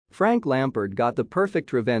Frank Lampard got the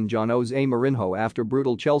perfect revenge on Jose Mourinho after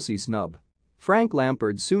brutal Chelsea snub. Frank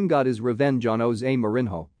Lampard soon got his revenge on Jose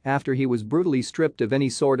Mourinho after he was brutally stripped of any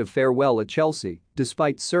sort of farewell at Chelsea,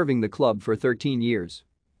 despite serving the club for 13 years.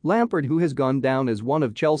 Lampard, who has gone down as one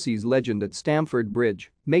of Chelsea's legend at Stamford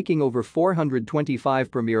Bridge, making over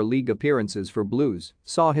 425 Premier League appearances for Blues,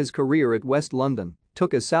 saw his career at West London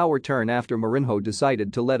took a sour turn after Mourinho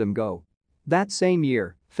decided to let him go. That same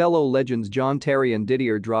year, fellow legends John Terry and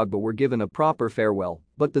Didier Drogba were given a proper farewell,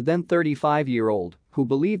 but the then 35-year-old, who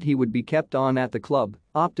believed he would be kept on at the club,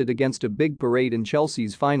 opted against a big parade in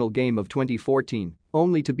Chelsea's final game of 2014,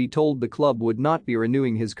 only to be told the club would not be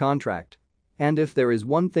renewing his contract. And if there is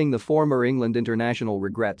one thing the former England international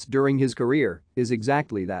regrets during his career, is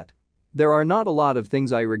exactly that. There are not a lot of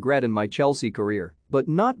things I regret in my Chelsea career, but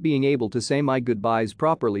not being able to say my goodbyes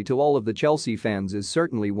properly to all of the Chelsea fans is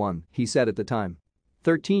certainly one, he said at the time.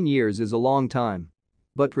 13 years is a long time.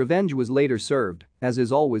 But revenge was later served, as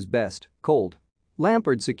is always best, cold.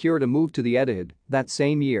 Lampard secured a move to the Etihad that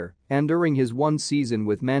same year, and during his one season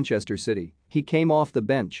with Manchester City, he came off the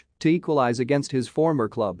bench to equalize against his former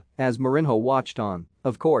club as Mourinho watched on,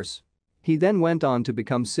 of course. He then went on to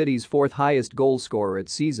become City's fourth highest goal scorer at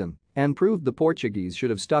season and proved the Portuguese should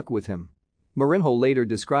have stuck with him. Mourinho later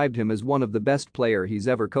described him as one of the best players he's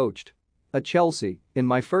ever coached. At Chelsea, in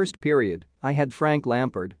my first period, I had Frank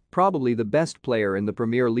Lampard, probably the best player in the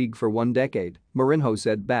Premier League for 1 decade, Mourinho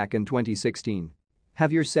said back in 2016.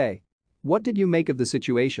 Have your say. What did you make of the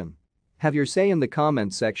situation? Have your say in the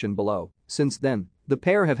comments section below. Since then, the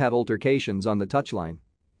pair have had altercations on the touchline.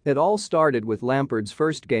 It all started with Lampard's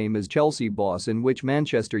first game as Chelsea boss, in which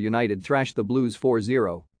Manchester United thrashed the Blues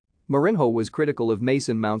 4-0. Mourinho was critical of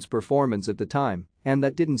Mason Mount's performance at the time, and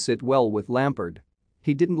that didn't sit well with Lampard.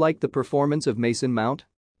 He didn't like the performance of Mason Mount?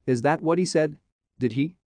 Is that what he said? Did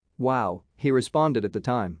he? Wow, he responded at the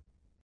time.